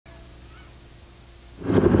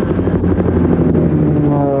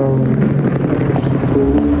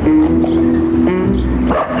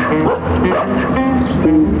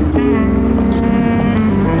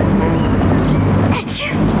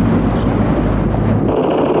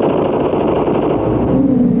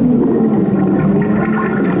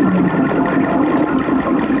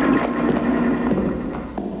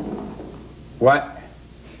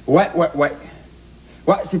Ouais.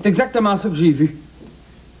 Ouais, c'est exactement ça que j'ai vu.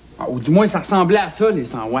 Ah, ou du moins, ça ressemblait à ça, les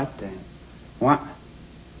 100 watts. Ouais.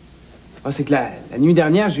 Ah, c'est que la nuit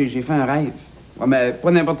dernière, j'ai fait un rêve. Ouais, mais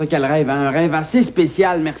pas n'importe quel rêve, hein. Un rêve assez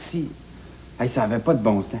spécial, merci. Hey, ça avait pas de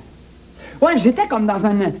bon sens. Ouais, j'étais comme dans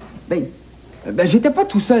un... Ben, j'étais pas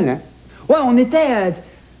tout seul, hein. Ouais, on était...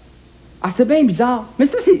 Ah, c'est bien bizarre. Mais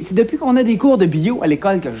ça, c'est depuis qu'on a des cours de bio à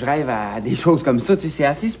l'école que je rêve à des choses comme ça. Tu sais, c'est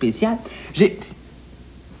assez spécial.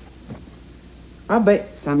 Ah ben,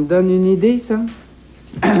 ça me donne une idée, ça.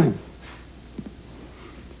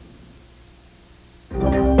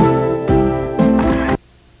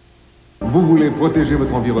 Vous voulez protéger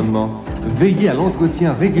votre environnement? Veillez à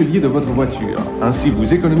l'entretien régulier de votre voiture. Ainsi,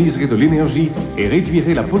 vous économiserez de l'énergie et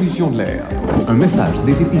réduirez la pollution de l'air. Un message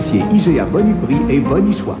des épiciers IGA Boniprix et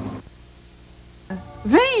Bonichois.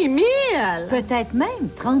 20 000! Peut-être même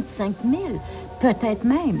 35 000. Peut-être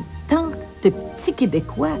même tant de petits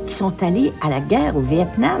Québécois qui sont allés à la guerre au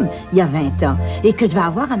Vietnam il y a 20 ans et que je vais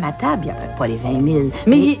avoir à ma table, il n'y a peut-être pas les 20 000.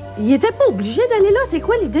 Mais ils n'étaient pas obligés d'aller là. C'est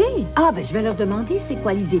quoi l'idée? Ah, ben je vais leur demander c'est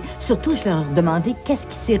quoi l'idée. Surtout, je vais leur demander qu'est-ce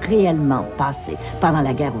qui s'est réellement passé pendant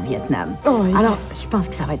la guerre au Vietnam. Oh, oui. Alors, je pense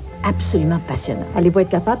que ça va être absolument passionnant. Allez-vous être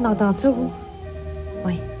capable d'entendre ça, vous?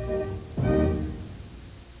 Oui.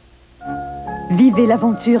 Vivez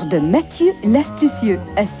l'aventure de Mathieu l'astucieux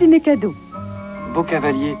à Ciné-Cadeau. Beau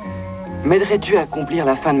cavalier, m'aiderais-tu à accomplir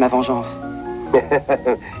la fin de ma vengeance?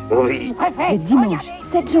 Oui. Le dimanche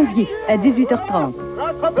 7 janvier à 18h30.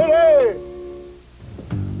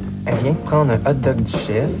 Elle vient de prendre un hot dog du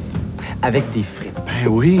chef avec des frites. Ben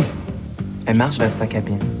oui. Elle marche vers sa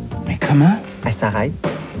cabine. Mais comment? Elle s'arrête,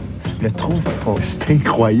 le trouve pas. C'est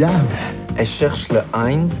incroyable. Elle cherche le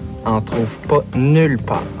Heinz, en trouve pas nulle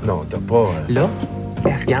part. Non, t'as pas... Là,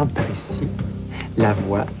 elle regarde par ici, la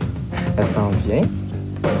voit, elle s'en vient.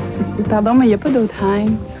 Pardon, mais il n'y a pas d'autre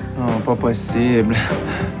Heinz. Oh, pas possible.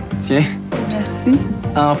 Tiens. Merci.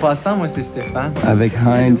 En passant, moi, c'est Stéphane. Avec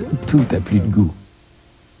Heinz, tout a plus de goût.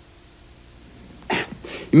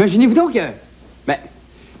 Imaginez-vous donc que... Ben,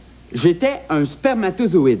 j'étais un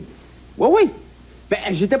spermatozoïde. Oui. Ben,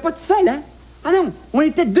 j'étais pas tout seul, hein? Ah non, on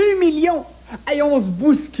était 2 millions. Hey, on se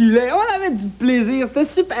bousculait, on avait du plaisir, c'était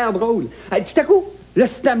super drôle. Hey, tout à coup, le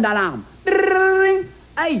système d'alarme.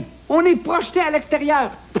 Hey, on est projeté à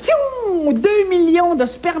l'extérieur. 2 millions de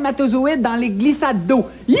spermatozoïdes dans les glissades d'eau.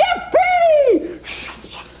 Yippee!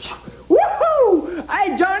 Wouhou!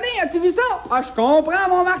 Hey, Johnny, as-tu vu ça? Ah, je comprends,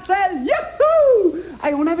 mon Marcel. Youhou!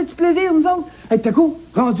 Hey, on avait du plaisir, nous autres. Hey, tout à coup,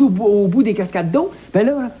 rendu au bout des cascades d'eau, ben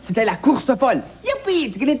là, c'était la course folle.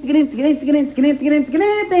 Youpi!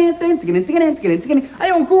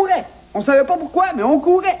 Hey, on courait. On savait pas pourquoi, mais on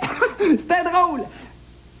courait. C'était drôle.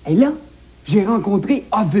 Et là, j'ai rencontré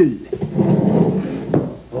Ovule.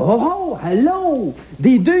 Oh, hello!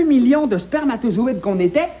 Des 2 millions de spermatozoïdes qu'on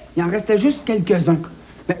était, il en restait juste quelques-uns.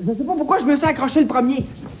 Ben, je sais pas pourquoi je me suis accroché le premier.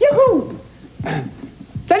 Youhou!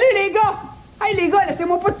 Salut, les gars! Hey, les gars,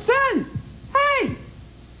 laissez-moi pas tout seul! Hey!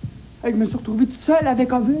 Hey, je me suis retrouvé tout seul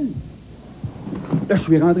avec Ovule. Là, je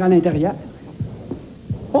suis rentré à l'intérieur.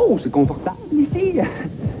 Oh, c'est confortable ici.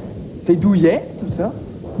 C'est douillet, tout ça.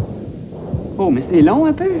 Oh, mais c'est long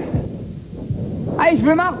un peu. Hey, je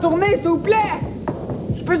veux m'en retourner, s'il vous plaît!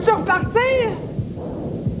 Je peux-tu repartir?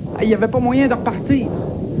 Hey, il n'y avait pas moyen de repartir.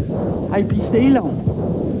 Hey, puis c'était long.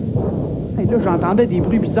 Hey, là, j'entendais des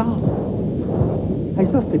bruits bizarres. Hey,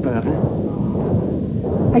 ça, c'était peurant.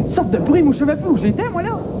 Hey, toutes sortes de bruits, moi, je savais plus où j'étais, moi,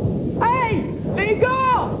 là. Hey! Les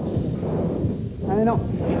gars! Ah non,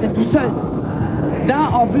 j'étais tout seul.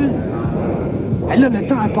 Dans Ovule. Hey, là, le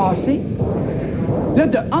temps a passé. Là,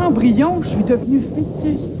 de embryon, je suis devenu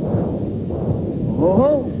fœtus.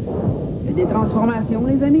 Oh! Il y a des transformations,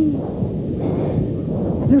 les amis.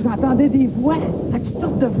 Là, j'entendais des voix, à toutes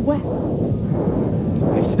sortes de voix.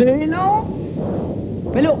 C'est long.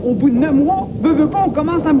 Mais là, au bout de 9 mois, veux pas, on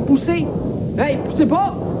commence à me pousser. Hey, poussez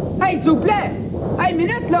pas. Hey, s'il vous plaît. Hey,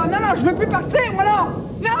 minute, là. Non, je veux plus partir, moi, là.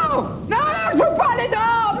 Non, je veux pas aller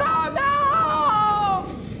dehors. Non.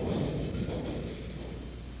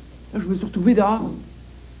 Là, je me suis retrouvé dehors.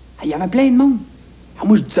 Il y avait plein de monde. Ah,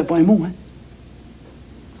 moi, je disais pas un mot, hein.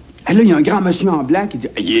 Et là, il y a un grand monsieur en blanc qui dit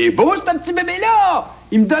 « Il est beau, ce petit bébé-là! »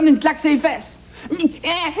 Il me donne une claque sur les fesses.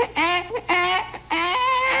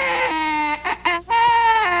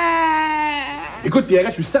 Écoute,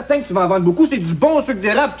 Pierrette, je suis certain que tu vas en vendre beaucoup. C'est du bon sucre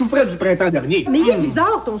d'érable tout frais du printemps dernier. Mais il est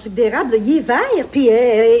bizarre, ton sucre d'érable. Il est vert, puis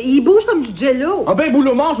il bouge comme du jello. Ah ben,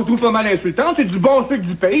 boulot-mort, je trouve pas mal insultant. C'est du bon sucre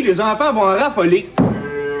du pays. Les enfants vont en raffoler.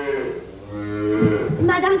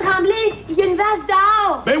 Madame Tremblay, il y a une vache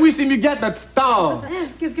dehors. Ben oui, c'est Muguette, ma petite tare.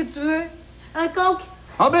 Qu'est-ce que tu veux? Un coke.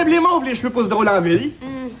 Ah ben, blé-moi, ouvre les cheveux pouces drôles en ville.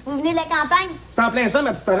 Vous venez de la campagne? C'est en plein ça,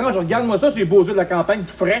 ma petite orange. Regarde-moi ça, c'est les beaux yeux de la campagne,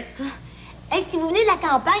 tout frais. Hey, si vous venez de la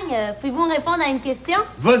campagne, pouvez-vous me répondre à une question?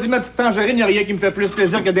 Vas-y, ma petite tangerine, il n'y a rien qui me fait plus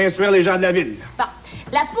plaisir que d'instruire les gens de la ville. Bon.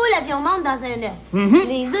 La poule, elle vient au monde dans un œuf.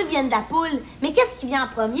 Les œufs viennent de la poule. Mais qu'est-ce qui vient en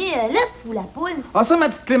premier, l'œuf ou la poule? Ah, ça, ma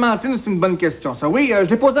petite Clémentine, c'est une bonne question, ça. Oui, je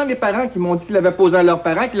l'ai posé à mes parents qui m'ont dit qu'ils l'avaient posé à leurs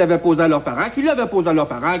parents, qu'ils l'avaient posé à leurs parents, qu'ils l'avaient posé à leurs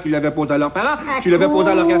parents, qu'ils l'avaient posé à leurs parents, qu'ils l'avaient posé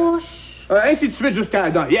à leurs... ainsi de suite jusqu'à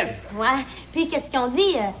Adam et Ève. Ouais. Puis qu'est-ce qu'ils ont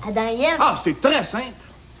dit, Adam et Ève? Ah, c'est très simple.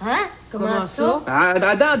 Hein? Comment ça?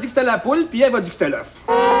 Adam a dit que c'était la poule, puis Ève a dit que c'était l'œuf.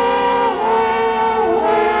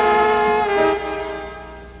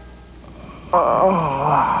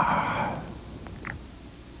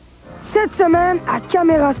 Cette semaine, à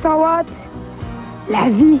Caméra 100 watts, la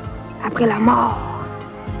vie après la mort.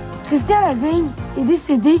 Christian Lavigne est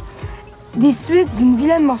décédé des suites d'une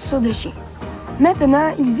vilaine morsure de chien.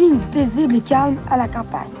 Maintenant, il vit une vie paisible et calme à la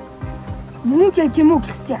campagne. Dis-nous quelques mots,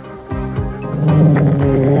 Christian.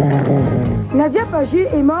 Nadia Pagier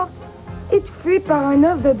est morte étouffée par un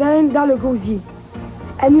os de dinde dans le gosier.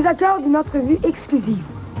 Elle nous accorde une entrevue exclusive.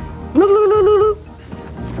 Louloulouloulou.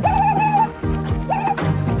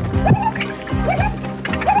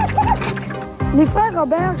 Les frères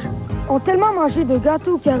Roberge ont tellement mangé de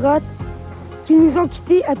gâteaux aux carottes qu'ils nous ont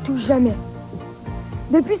quittés à tout jamais.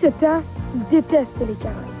 Depuis ce temps, ils détestent les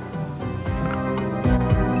carottes.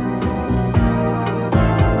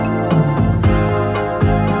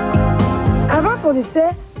 Avant son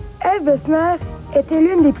décès, Ève Besner était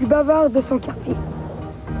l'une des plus bavardes de son quartier.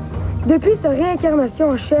 Depuis sa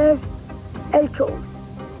réincarnation en chèvre, elle cause.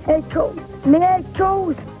 Elle cause. Mais elle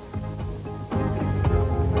cause.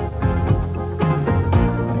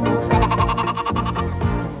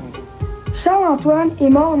 Charles-Antoine est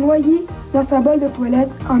mort noyé dans sa bolle de toilette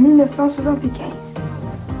en 1975.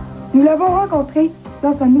 Nous l'avons rencontré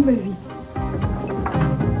dans sa nouvelle vie.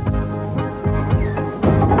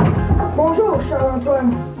 Bonjour,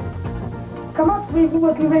 Charles-Antoine. Comment trouvez-vous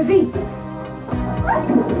votre nouvelle vie?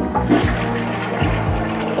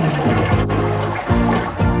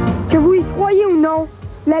 Que vous y croyez ou non,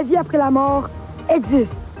 la vie après la mort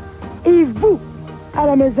existe. Et vous, à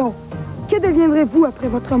la maison, que deviendrez-vous après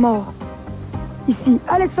votre mort? Ici,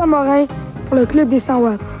 Alexandre Morin pour le Club des 100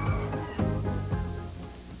 watts.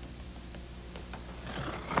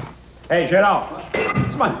 Hey, Gérard,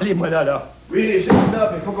 tu m'en allez, moi, là. Oui, Régis, là,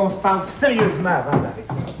 mais il faut qu'on se parle sérieusement avant d'arrêter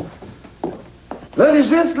ça. Là,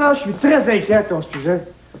 Régis, là, je suis très inquiet à ton sujet.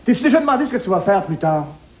 T'es-tu déjà demandé ce que tu vas faire plus tard?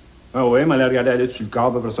 Ah oui, m'aller regarder aller sur le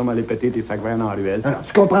corps, après ça, m'aller péter tes sacs verts dans la ruelle. Alors,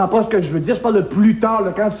 tu comprends pas ce que je veux dire. Je parle de plus tard,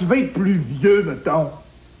 là, quand tu vas être plus vieux, mettons.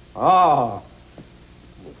 Ah!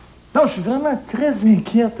 Non, je suis vraiment très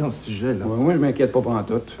inquiet à ton sujet, là. Ouais, moi, je m'inquiète pas pendant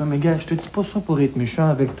tout. Non, mais gars, je te dis pas ça pour être méchant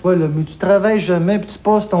avec toi, là, mais tu travailles jamais puis tu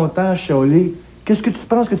passes ton temps à chialer. Qu'est-ce que tu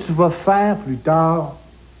penses que tu vas faire plus tard?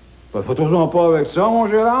 Ben, faut toujours pas avec ça, mon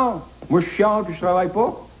Gérard. Moi, je chiale puis je travaille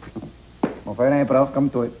pas. On va faire un prof comme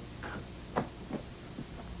toi.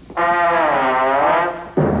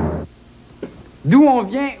 D'où on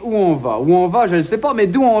vient, où on va. Où on va, je ne sais pas, mais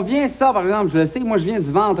d'où on vient, ça, par exemple, je le sais. Moi, je viens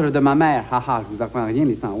du ventre de ma mère. Haha, je vous apprends rien,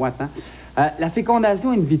 les 100 watts, hein. La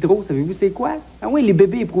fécondation in vitro, savez-vous c'est quoi? Ah oui, les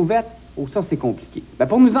bébés éprouvettes. Oh, ça, c'est compliqué. Ben,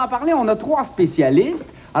 pour nous en parler, on a 3 spécialistes.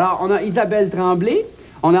 Alors, on a Isabelle Tremblay,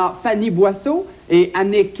 on a Fanny Boisseau et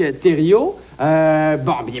Annick Thériault.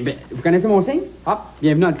 Bon, bien, vous connaissez mon signe? Hop,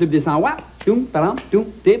 bienvenue dans le Club des 100 watts. Toum, talam, toum,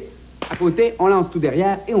 tip. À côté, on lance tout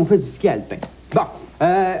derrière et on fait du ski alpin. Bon.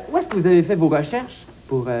 Où est-ce que vous avez fait vos recherches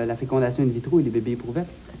pour la fécondation in vitro et les bébés éprouvettes?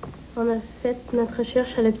 On a fait notre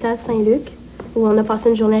recherche à l'hôpital Saint-Luc, où on a passé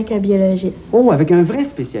une journée avec un biologiste. Oh, avec un vrai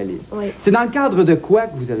spécialiste. Oui. C'est dans le cadre de quoi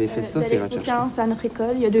que vous avez fait ça, ces recherches? Science à notre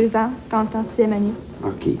école, il y a 2 ans, quand en 6e année.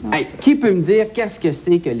 OK. Hey, qui peut me dire qu'est-ce que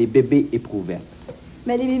c'est que les bébés éprouvettes?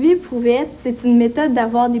 Mais les bébés éprouvettes, c'est une méthode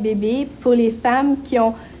d'avoir des bébés pour les femmes qui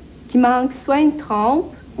manquent soit une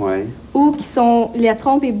trompe, ouais, ou la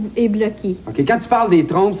trompe est bloquée. OK. Quand tu parles des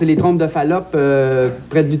trompes, c'est les trompes de Fallope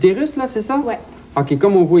près de l'utérus, là, c'est ça? Oui. OK,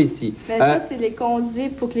 comme on voit ici. Mais ça, c'est les conduits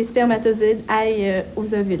pour que les spermatozoïdes aillent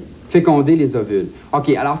aux ovules. Féconder les ovules. OK,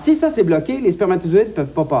 alors si ça, c'est bloqué, les spermatozoïdes ne peuvent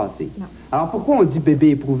pas passer. Non. Alors pourquoi on dit bébé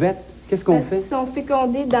éprouvette? Qu'est-ce qu'on fait? Ils sont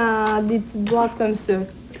fécondés dans des petites boîtes comme ça.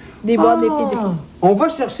 Des boîtes d'épiderie. On va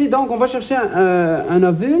chercher un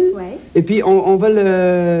ovule, ouais, et puis on va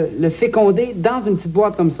le féconder dans une petite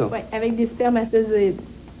boîte comme ça. Oui, avec des spermatozoïdes.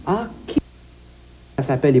 OK. Ça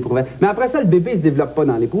s'appelle l'éprouvette. Mais après ça, le bébé ne se développe pas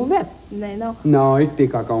dans l'éprouvette. Mais non. Non, et t'es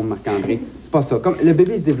cocon, Marc-André. C'est pas ça. Comme, le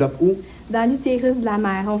bébé se développe où? Dans l'utérus de la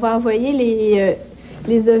mère. On va envoyer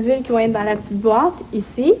les ovules qui vont être dans la petite boîte,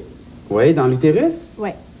 ici. Oui, dans l'utérus? Oui.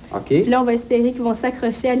 OK. Puis là, on va espérer qu'ils vont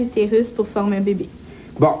s'accrocher à l'utérus pour former un bébé.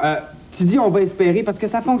 Bon, tu dis on va espérer parce que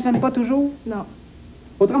ça fonctionne pas toujours? Non.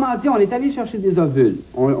 Autrement dit, on est allé chercher des ovules.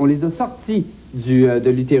 On les a sortis de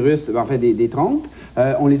l'utérus, enfin des trompes.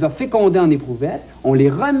 On les a fécondés en éprouvette. On les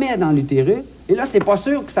remet dans l'utérus. Et là, c'est pas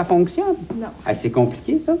sûr que ça fonctionne. Non. C'est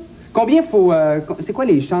compliqué, ça. Combien faut... c'est quoi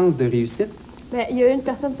les chances de réussite? Bien, il y a une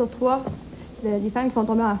personne sur 3 des femmes qui vont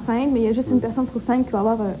tomber enceinte, mais il y a juste une personne sur 5 qui va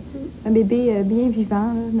avoir un bébé bien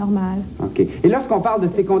vivant, là, normal. OK. Et lorsqu'on parle de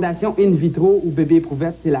fécondation in vitro ou bébé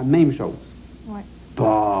éprouvette, c'est la même chose? Oui.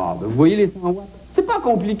 Bah, ben, vous voyez les 100 watts? C'est pas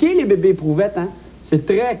compliqué, les bébés éprouvettes, hein? C'est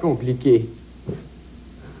très compliqué.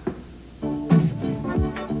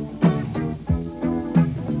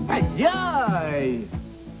 Aïe!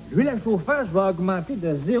 L'huile à chauffage va augmenter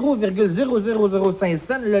de 0,0005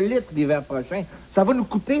 cents le litre l'hiver prochain. Ça va nous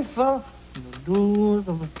coûter, ça? Ça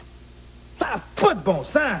n'a pas de bon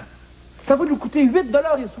sens! Ça va nous coûter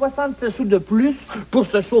 8,67 $ de plus pour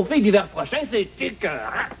se chauffer l'hiver prochain. C'est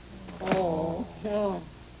écœurant! Oh.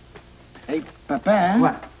 Hey, papa, hein? Ouais.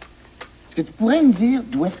 Est-ce que tu pourrais me dire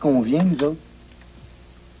d'où est-ce qu'on vient, nous autres?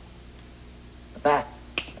 Papa?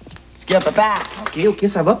 Est-ce qu'il y a, papa? OK,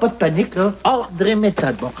 ça va, pas de panique, là. Ordre et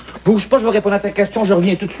méthode. Bon, bouge pas, je vais répondre à ta question, je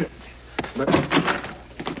reviens tout de suite.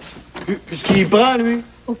 Qu'est-ce qu'il prend, lui?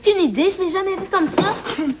 Aucune idée, je l'ai jamais vu comme ça.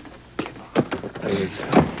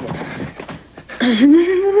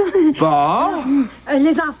 Bon.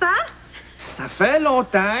 Les enfants? Ça fait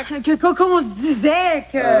longtemps qu'on se disait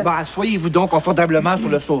que... soyez-vous donc confortablement sur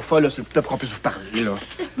le sofa, là, s'il vous plaît, pour qu'on puisse vous parler, là.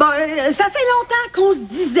 Bon, ça fait longtemps qu'on se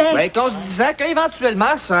disait... Ben, qu'on se disait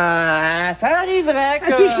qu'éventuellement, ça arriverait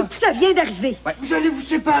que... Puis ça vient d'arriver. Ouais. Vous allez vous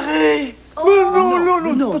séparer? Oh,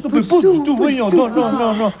 non, pas du tout, voyons,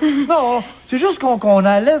 non, c'est juste qu'on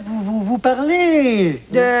allait vous parler.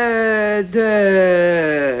 De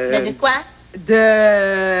quoi?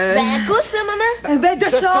 Ben, accouche, là, maman? Ben, de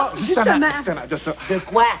ça, justement. De ça. De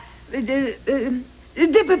quoi?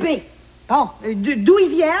 Des bébés. Bon, d'où ils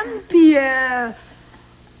viennent, puis...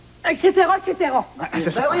 etc., etc. Ben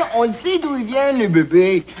oui, on le sait d'où ils viennent, les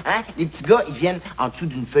bébés. Hein? Les petits gars, ils viennent en dessous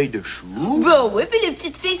d'une feuille de chou. Ben oui, puis les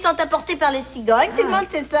petites filles sont apportées par les cigognes, tout le monde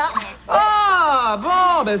sait ça. Ah,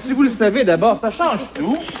 bon, ben si vous le savez d'abord, ça change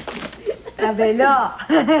tout. Ah ben là,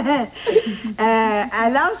 à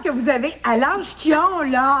l'âge que vous avez, à l'âge qu'ils ont,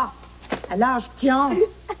 là, à l'âge qu'ils ont,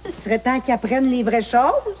 il serait temps qu'ils apprennent les vraies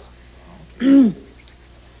choses.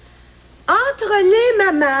 Entre les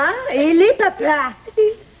mamans et les papas,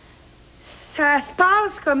 ça se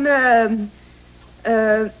passe comme...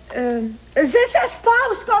 ça se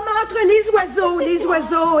passe comme entre les oiseaux et les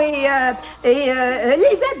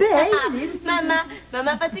abeilles.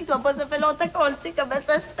 Maman, fatigue-toi pas, ça fait longtemps qu'on le sait comment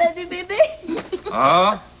ça se fait des bébés.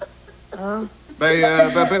 Ah?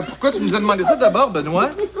 Ben, pourquoi tu nous as demandé ça d'abord, Benoît?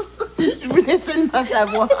 Je voulais seulement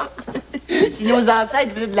savoir si nos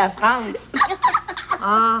ancêtres venaient de la France.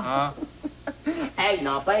 Ah. Hey,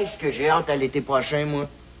 n'empêche que j'ai hâte à l'été prochain, moi.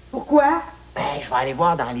 Pourquoi? Ben, je vais aller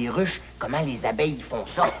voir dans les ruches comment les abeilles font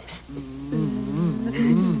ça.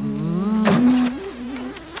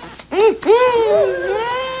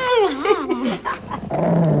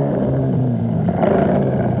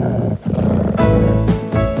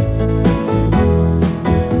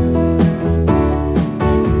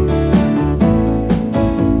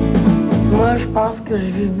 Moi, je pense que je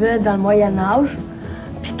vivais dans le Moyen-Âge,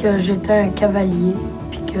 puis que j'étais un cavalier,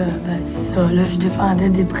 puis que, c'est ça, là, je défendais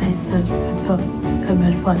des princesses, tout ça. C'était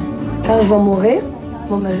belle fun. Quand je vais mourir,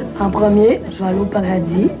 en premier, je vais aller au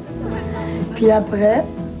paradis, puis après,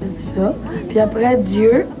 c'est ça, puis après,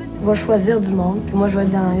 Dieu va choisir du monde, puis moi, je vais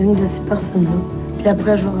être dans une de ces personnes-là. Puis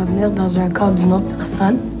après, je vais revenir dans un corps d'une autre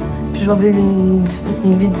personne, puis je vais vivre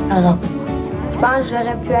une vie différente. Je pense que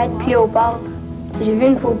j'aurais pu être Cléopâtre. J'ai vu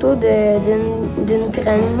une photo d'une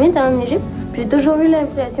pyramide en Égypte, puis j'ai toujours eu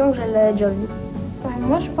l'impression que je l'avais déjà vue.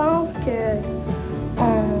 Moi, je pense que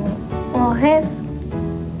on reste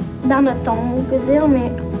dans notre tombe, on peut dire,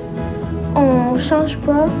 mais on change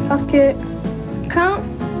pas parce que quand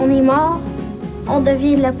on est mort, on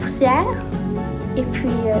devient de la poussière et puis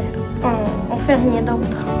on fait rien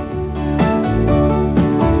d'autre.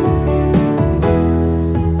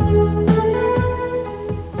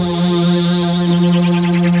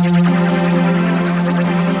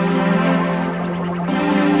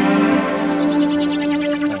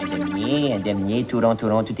 Indemnier, tout rond,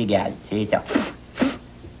 tout égal. C'est ça.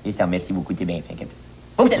 C'est ça, merci beaucoup, t'es bien fait.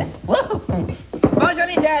 Oh, t'es là. Bonjour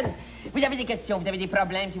les jeunes. Vous avez des questions, vous avez des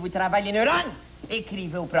problèmes qui vous travaillent les neurones?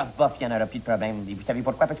 Écrivez au prof Boff, il n'y en aura plus de problème. Et vous savez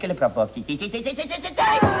pourquoi? Parce que le prof Boff,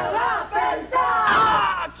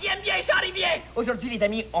 qui aime bien Jean-Rivière. Aujourd'hui, les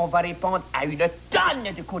amis, on va répondre à une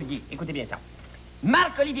tonne de courriers. Écoutez bien ça.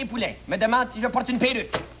 Marc-Olivier Poulain me demande si je porte une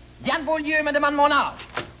perruque. Diane Beaulieu me demande mon âge.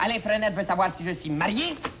 Alain Frenette veut savoir si je suis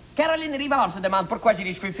marié. Caroline Rivard se demande pourquoi j'ai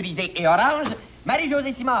les cheveux frisés et orange.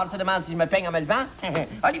 Marie-Josée Simard se demande si je me peigne en me levant.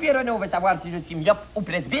 Olivier Renaud veut savoir si je suis myope ou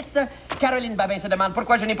presbyte. Caroline Babin se demande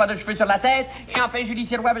pourquoi je n'ai pas de cheveux sur la tête. Et enfin, Julie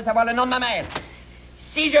Sirois veut savoir le nom de ma mère.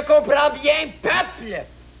 Si je comprends bien, peuple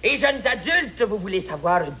et jeunes adultes, vous voulez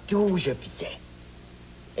savoir d'où je viens.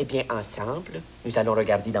 Eh bien, ensemble, nous allons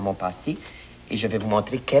regarder dans mon passé et je vais vous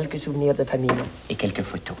montrer quelques souvenirs de famille et quelques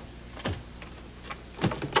photos.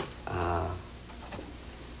 Ah.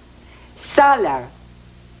 Ça, là,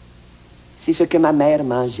 c'est ce que ma mère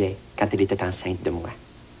mangeait quand elle était enceinte de moi.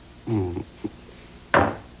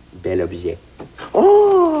 Bel objet.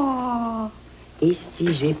 Oh! Et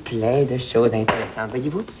si j'ai plein de choses intéressantes,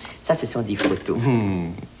 voyez-vous? Ça, ce sont des photos.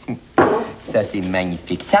 Ça, c'est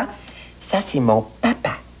magnifique. Ça, c'est mon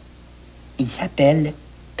papa. Il s'appelle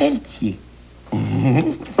Pelletier.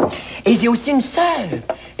 Et j'ai aussi une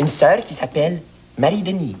sœur qui s'appelle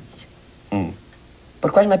Marie-Denise.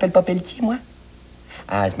 Pourquoi je m'appelle pas Pelletier, moi?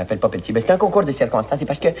 Ah, je m'appelle pas Pelletier. Ben, c'est un concours de circonstances. C'est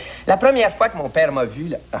parce que la première fois que mon père m'a vu,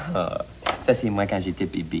 là... Ah, ça, c'est moi quand j'étais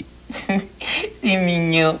bébé. C'est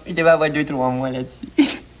mignon. Je devais avoir 2-3 mois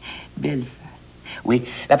là-dessus. Belle femme. Oui,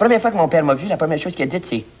 la première fois que mon père m'a vu, la première chose qu'il a dit,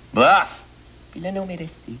 c'est « Bof! » Puis le nom est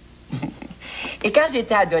resté. Et quand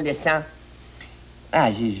j'étais adolescent... Ah,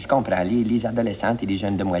 je comprends. Les adolescentes et les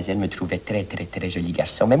jeunes demoiselles me trouvaient très, très, très joli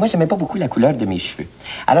garçon. Mais moi, j'aimais pas beaucoup la couleur de mes cheveux.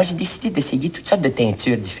 Alors, j'ai décidé d'essayer toutes sortes de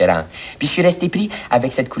teintures différentes. Puis, je suis resté pris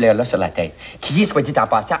avec cette couleur-là sur la tête, qui est, soit dit en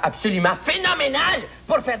passant, absolument phénoménale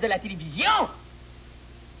pour faire de la télévision.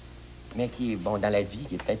 Mais qui est, bon, dans la vie,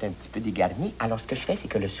 qui est peut-être un petit peu dégarni. Alors, ce que je fais, c'est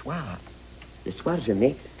que le soir, je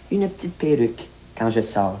mets une petite perruque quand je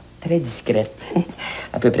sors, très discrète,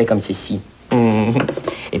 à peu près comme ceci.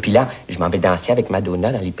 Et puis là, je m'en vais danser avec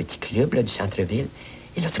Madonna dans les petits clubs là, du centre-ville.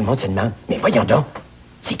 Et là, tout le monde se demande, mais voyons donc,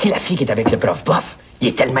 c'est qui la fille qui est avec le prof bof? Il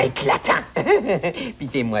est tellement éclatant. Puis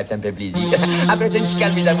c'est moi, ça me fait plaisir. Après, c'est une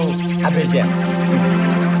chicane, mes amours. Après, j'aime.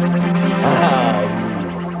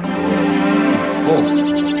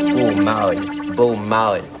 Ah, beau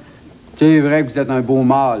mâle. C'est vrai que vous êtes un beau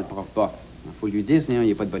mâle, prof bof. Faut lui dire, sinon il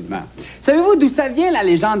n'y a pas de bonne humeur. Savez-vous d'où ça vient, la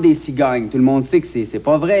légende des cigognes? Tout le monde sait que c'est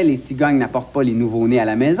pas vrai, les cigognes n'apportent pas les nouveaux-nés à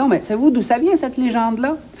la maison, mais savez-vous d'où ça vient, cette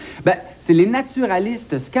légende-là? Ben, c'est les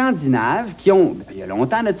naturalistes scandinaves qui ont, il y a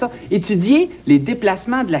longtemps de ça, étudié les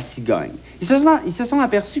déplacements de la cigogne. Ils se sont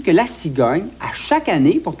aperçus que la cigogne, à chaque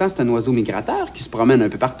année, pourtant c'est un oiseau migrateur qui se promène un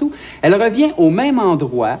peu partout, elle revient au même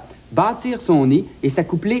endroit, bâtir son nid et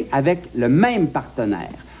s'accoupler avec le même partenaire.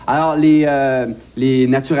 Alors, les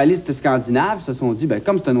naturalistes scandinaves se sont dit, ben,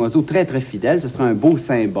 comme c'est un oiseau très, très fidèle, ce serait un beau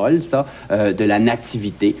symbole, ça, de la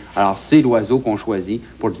nativité. Alors, c'est l'oiseau qu'on choisit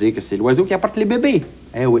pour dire que c'est l'oiseau qui apporte les bébés.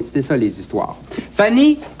 Eh oui, c'était ça, les histoires.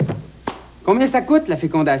 Fanny, combien ça coûte, la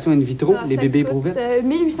fécondation in vitro, les bébés éprouvettes?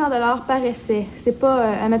 1800 $ par essai. C'est pas,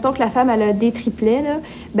 admettons que la femme, elle a des triplets, là,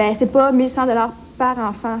 ben, c'est pas 1800 $ par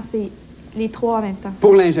enfant, c'est les 3 en même temps.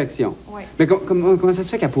 Pour l'injection? Oui. Mais comment ça se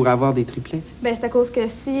fait qu'elle pourrait avoir des triplets? Ben, c'est à cause que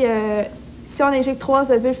si on injecte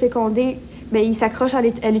 3 ovules fécondés, ben, ils s'accrochent à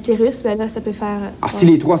l'utérus, ben là, ça peut faire... Ah, si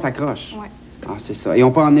les 3 s'accrochent? Oui. Ah, c'est ça. Et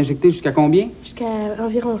on peut en injecter jusqu'à combien? Jusqu'à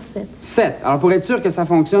environ 7. 7. Alors, pour être sûr que ça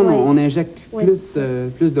fonctionne, on injecte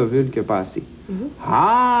plus d'ovules que pas assez.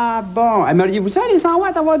 Ah, bon. Aimeriez-vous ça, les 100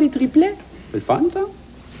 watts, avoir des triplets? C'est le fun, ça?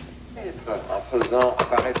 En faisant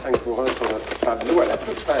apparaître 5 pour 1 sur notre tableau à la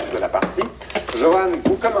toute fin de la partie. Joanne,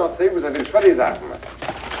 vous commencez, vous avez le choix des armes.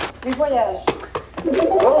 Les voyages.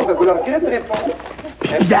 Bon, ben vous leur direz pas.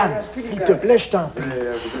 Yann, s'il te plaît, je t'en prie.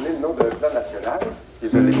 Vous donnez le nom de plan national, et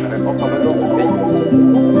vous allez me répondre par le nom du pays.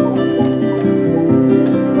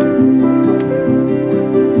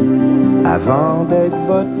 Avant d'être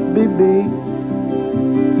votre bébé,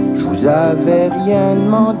 je vous avais rien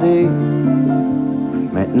demandé.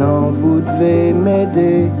 Maintenant vous devez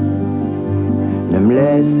m'aider. Ne me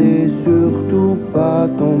laissez surtout pas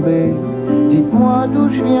tomber. Dites-moi d'où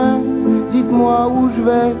je viens, dites-moi où je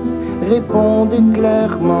vais. Répondez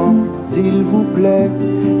clairement, s'il vous plaît.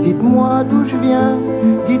 Dites-moi d'où je viens,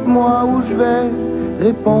 dites-moi où je vais.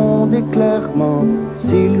 Répondez clairement,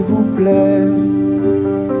 s'il vous plaît.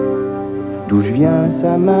 D'où je viens,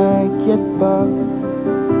 ça m'inquiète pas.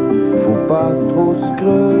 Faut pas trop se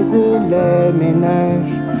creuser les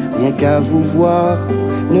méninges. Rien qu'à vous voir,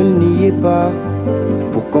 ne le niez pas.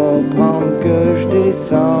 Pour comprendre que je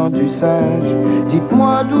descends du singe.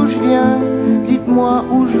 Dites-moi d'où je viens, dites-moi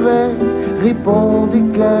où je vais. Répondez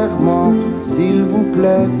clairement, s'il vous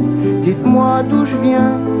plaît. Dites-moi d'où je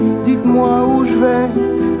viens, dites-moi où je vais.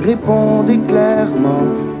 répondez clairement,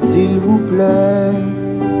 s'il vous plaît.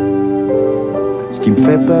 Ce qui me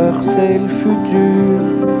fait peur, c'est le futur.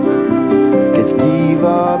 Qu'est-ce qui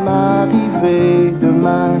va m'arriver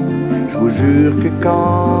demain? Je vous jure que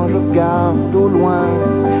quand je regarde au loin,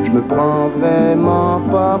 je me prends vraiment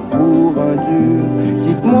pas pour un dur.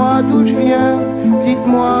 Dites-moi d'où je viens,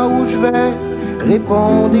 dites-moi où je vais,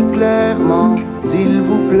 répondez clairement, s'il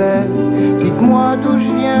vous plaît. Dites-moi d'où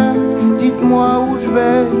je viens, dites-moi où je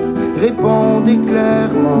vais, répondez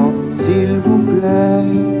clairement, s'il vous plaît.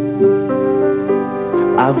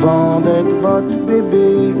 Avant d'être votre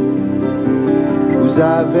bébé, je vous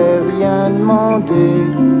avais rien demandé.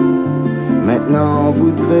 Maintenant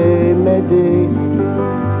vous devez m'aider.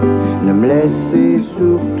 Ne me laissez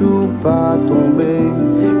surtout pas tomber.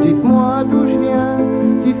 Dites-moi d'où je viens,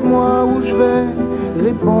 dites-moi où je vais,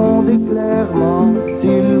 répondez clairement,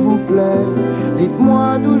 s'il vous plaît.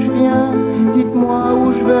 Dites-moi d'où je viens, dites-moi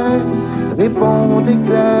où je vais, répondez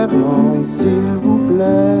clairement, s'il vous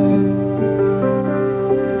plaît.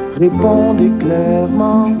 Répondez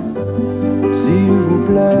clairement, s'il vous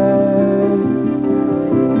plaît.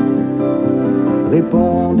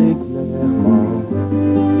 Répondez clairement,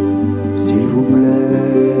 s'il vous plaît.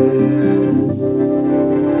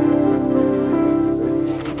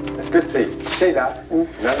 Est-ce que c'est Sheila ou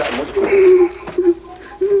Nana Moutou?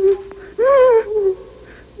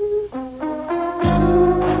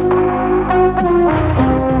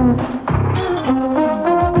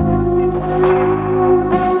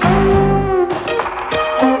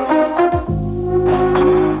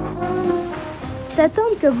 Cet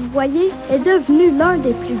homme que vous voyez est devenu l'un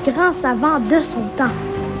des plus grands savants de son temps,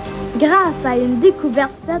 grâce à une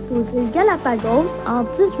découverte faite aux îles Galapagos en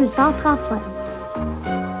 1835.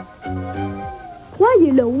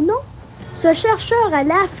 Croyez-le ou non, ce chercheur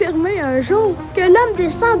allait affirmer un jour que l'homme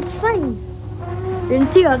descend du singe, une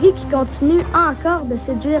théorie qui continue encore de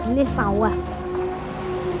séduire les sans-watts.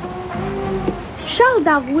 Charles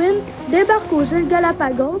Darwin débarque aux îles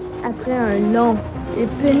Galapagos après un long et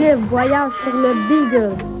pénible voyage sur le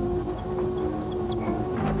Beagle.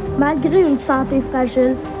 Malgré une santé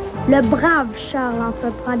fragile, le brave Charles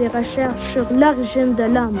entreprend des recherches sur l'origine de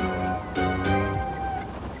l'homme.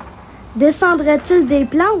 Descendrait-il des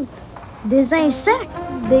plantes, des insectes,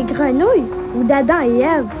 des grenouilles ou d'Adam et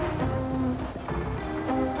Ève?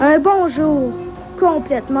 Un bon jour,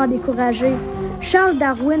 complètement découragé, Charles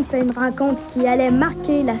Darwin fait une rencontre qui allait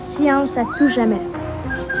marquer la science à tout jamais.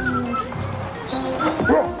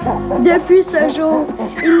 Depuis ce jour,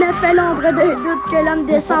 il ne fait l'ombre d'un doute que l'homme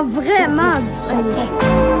descend vraiment du singe.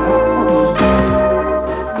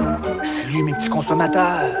 Salut, mes petits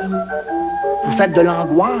consommateurs. Vous faites de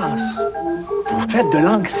l'angoisse. Vous faites de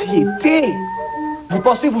l'anxiété. Vous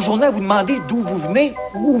passez vos journées à vous demander d'où vous venez,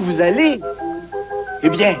 où vous allez. Eh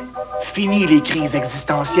bien, fini les crises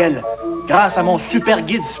existentielles grâce à mon super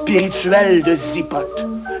guide spirituel de Zipote.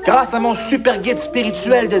 Grâce à mon super guide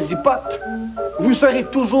spirituel de Zipote, vous saurez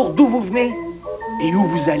toujours d'où vous venez et où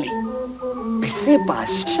vous allez. Puis c'est pas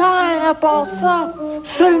cher à part ça.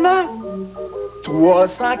 Seulement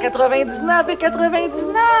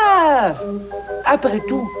 399,99. Après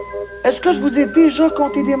tout, est-ce que je vous ai déjà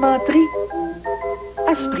compté des menteries?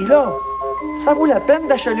 À ce prix-là, ça vaut la peine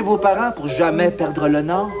d'achaler vos parents pour jamais perdre le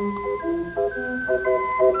nord.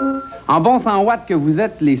 En bon 100 watts que vous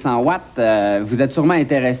êtes, les 100 watts, vous êtes sûrement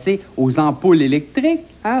intéressés aux ampoules électriques.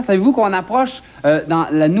 Hein? Savez-vous qu'on approche dans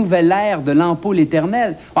la nouvelle ère de l'ampoule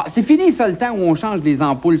éternelle? Bon, c'est fini ça le temps où on change des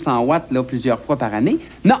ampoules 100 watts là, plusieurs fois par année.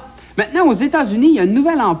 Non. Maintenant, aux États-Unis, il y a une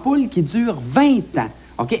nouvelle ampoule qui dure 20 ans.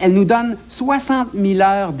 Okay? Elle nous donne 60 000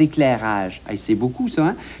 heures d'éclairage. Hey, c'est beaucoup, ça,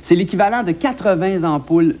 hein? C'est l'équivalent de 80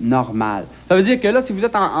 ampoules normales. Ça veut dire que là, si vous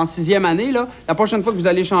êtes en 6e année, là, la prochaine fois que vous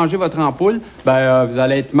allez changer votre ampoule, ben, vous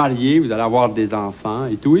allez être marié, vous allez avoir des enfants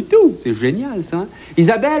et tout et tout. C'est génial, ça. Hein?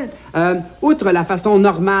 Isabelle, outre la façon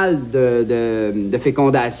normale de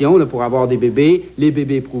fécondation là, pour avoir des bébés, les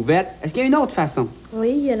bébés éprouvettes, est-ce qu'il y a une autre façon?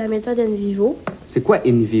 Oui, il y a la méthode in vivo. C'est quoi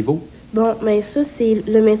in vivo? Bon, mais ça, c'est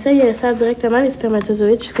le médecin, il insère directement les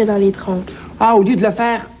spermatozoïdes jusque dans les trompes. Ah, au lieu de le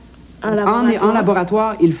faire en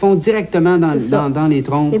laboratoire, ils le font directement dans les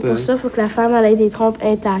trompes. Et pour ça, il faut que la femme ait des trompes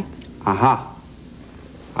intactes. Ah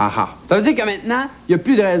ah. Ça veut dire que maintenant, il n'y a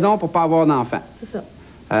plus de raison pour ne pas avoir d'enfant. C'est ça.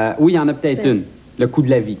 Oui, il y en a peut-être une. Le coût de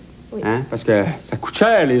la vie. Oui. Hein? Parce que ça coûte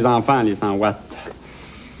cher, les enfants, les 100 watts.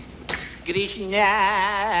 Krishna,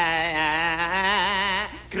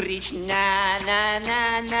 Krishna, na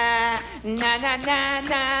na na, na na na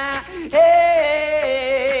na,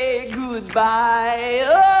 hey, goodbye,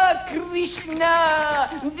 oh Krishna,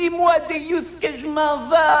 dis-moi d'où est-ce que je m'en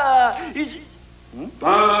vais.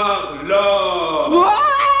 Par là!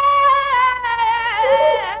 Ouais!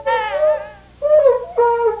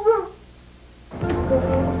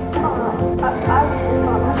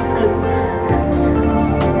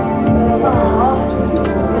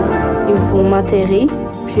 Il faut m'enterrer,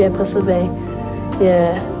 puis après ça, ben,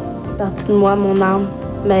 partie de moi, mon âme,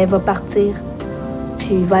 ben, elle va partir, puis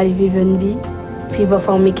il va aller vivre une vie, puis il va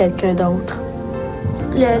former quelqu'un d'autre.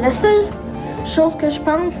 La seule chose que je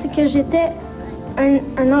pense, c'est que j'étais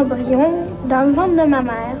un embryon dans le ventre de ma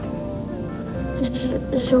mère.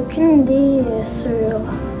 J'ai aucune idée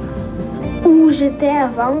sur où j'étais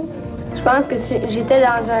avant. Je pense que j'étais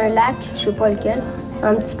dans un lac, je sais pas lequel,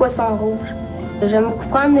 un petit poisson rouge. J'aime beaucoup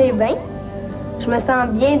prendre des bains. Je me sens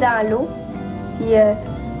bien dans l'eau. Puis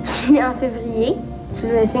je suis née en février, sous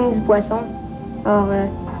le signe du poisson. Alors,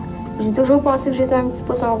 j'ai toujours pensé que j'étais un petit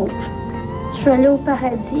poisson rouge. Je suis allée au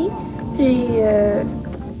paradis, puis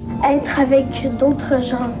être avec d'autres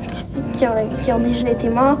gens qui ont déjà été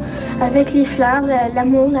morts, avec les fleurs,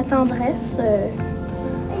 l'amour, la tendresse.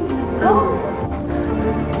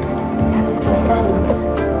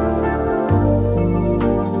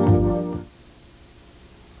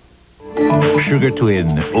 Sugar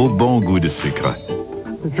Twin, au bon goût de sucre.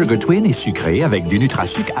 Sugar Twin est sucré avec du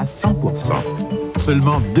Nutrasucre à 100%.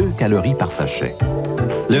 Seulement 2 calories par sachet.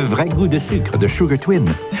 Le vrai goût de sucre de Sugar Twin,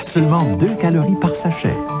 seulement 2 calories par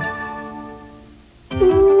sachet.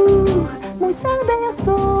 Mousse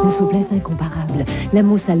Alberto. Une souplesse incomparable. La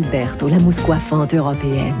mousse Alberto, la mousse coiffante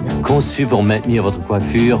européenne. Conçue pour maintenir votre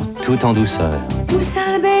coiffure tout en douceur. Mousse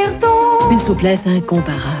Alberto. Une souplesse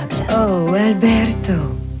incomparable. Oh, Alberto.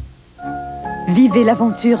 Vivez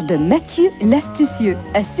l'aventure de Mathieu l'astucieux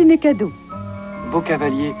à Ciné-Cadeau. Beau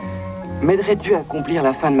cavalier, m'aiderais-tu à accomplir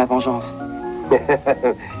la fin de ma vengeance?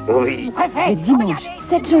 Oui. Le dimanche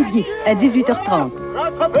 7 janvier à 18h30.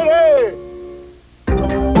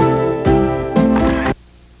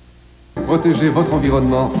 Protégez votre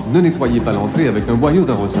environnement, ne nettoyez pas l'entrée avec un boyau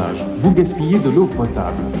d'arrosage. Vous gaspillez de l'eau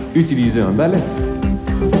potable. Utilisez un balai.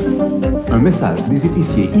 Un message des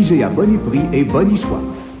épiciers IGA Boniprix et Bonichois.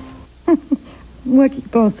 Moi qui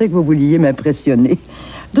pensais que vous vouliez m'impressionner.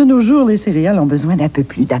 De nos jours, les céréales ont besoin d'un peu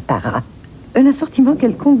plus d'apparat. Un assortiment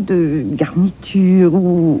quelconque de garniture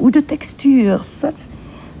ou de texture. Ça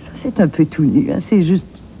c'est un peu tout nu. Hein. C'est juste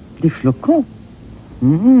des flocons.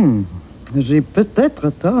 J'ai peut-être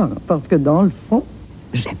tort, parce que dans le fond,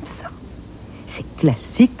 j'aime ça. C'est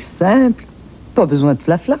classique, simple. Pas besoin de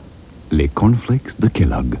flafla. Les cornflakes de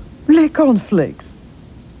Kellogg. Les cornflakes.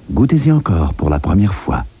 Goûtez-y encore pour la première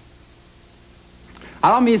fois.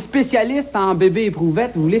 Alors, mes spécialistes en bébé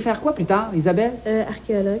éprouvette, vous voulez faire quoi plus tard, Isabelle?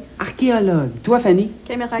 Archéologue. Archéologue. Toi, Fanny?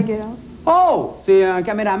 Caméra girl. Oh! C'est un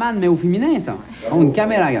caméraman, mais au féminin, ça. Oh, une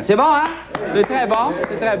caméra girl. C'est bon, hein? C'est très bon,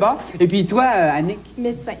 c'est très bon. Et puis toi, Annick?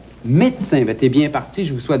 Médecin. Médecin. Ben, t'es bien parti,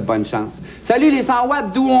 je vous souhaite bonne chance. Salut les 100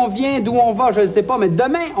 watts, d'où on vient, d'où on va, je ne sais pas, mais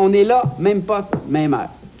demain, on est là, même poste, même heure.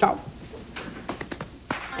 Ciao!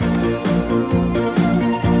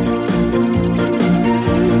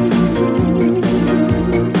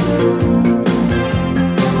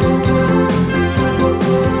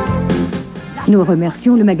 Nous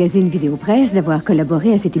remercions le magazine Vidéopresse d'avoir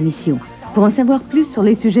collaboré à cette émission. Pour en savoir plus sur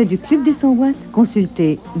les sujets du Club des 100 watts,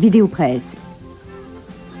 consultez Vidéopresse.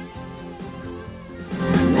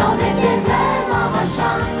 Non, mais bien vraiment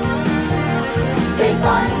rochant. T'es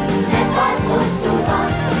bonne, mais pas trop souvent.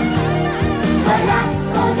 Relax,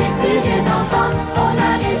 on n'est plus des enfants, on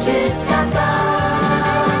arrive jusqu'à temps.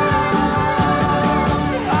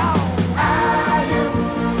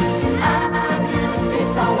 Les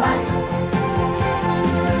 100 watts.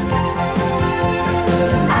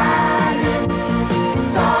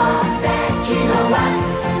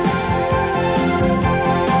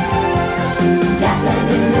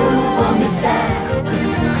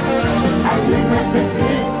 Allume un peu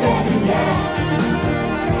plus de lumière.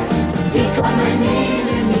 Dis-toi mener